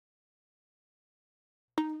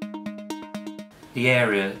The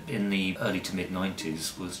area in the early to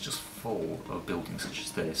mid-90s was just full of buildings such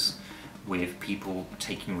as this, with people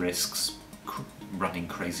taking risks, running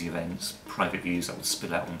crazy events, private views that would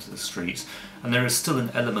spill out onto the streets, and there is still an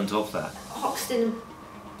element of that. Hoxton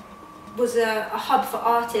was a hub for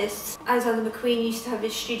artists. Alexander McQueen used to have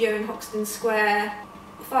his studio in Hoxton Square.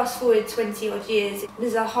 Fast forward 20 odd years,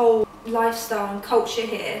 there's a whole lifestyle and culture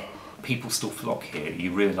here. People still flock here.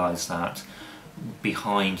 You realise that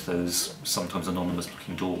behind those sometimes anonymous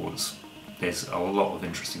looking doors, there's a lot of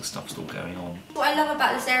interesting stuff still going on. What I love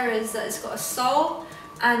about this area is that it's got a soul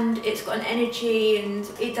and it's got an energy, and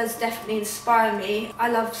it does definitely inspire me. I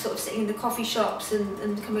love sort of sitting in the coffee shops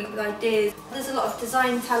and coming up with ideas. There's a lot of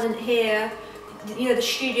design talent here. You know, the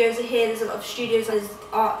studios are here, there's a lot of studios, there's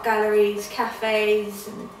art galleries, cafes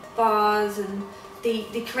and bars, and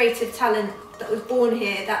the creative talent that was born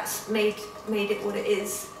here, that's made it what it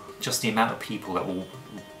is. Just the amount of people that will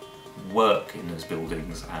work in those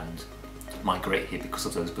buildings and migrate here because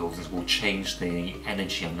of those buildings will change the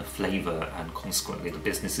energy and the flavour, and consequently the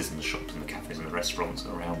businesses and the shops and the cafes and the restaurants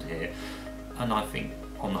around here, and I think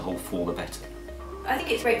on the whole for the better. I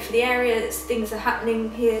think it's great for the area, things are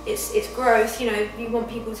happening here, it's growth, you know, you want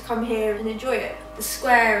people to come here and enjoy it. The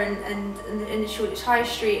square and the Shoreditch High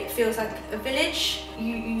Street, it feels like a village.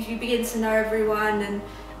 You begin to know everyone, and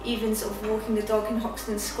even sort of walking the dog in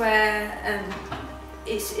Hoxton Square,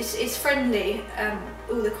 it's friendly,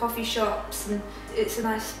 all the coffee shops, and it's a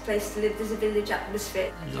nice place to live. There's a village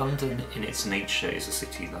atmosphere. London in its nature is a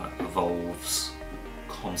city that evolves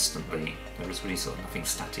constantly. There is really sort of nothing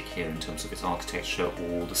static here in terms of its architecture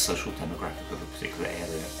or the social demographic of a particular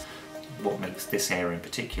area. What makes this area in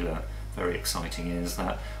particular very exciting is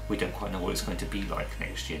that we don't quite know what it's going to be like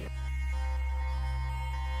next year.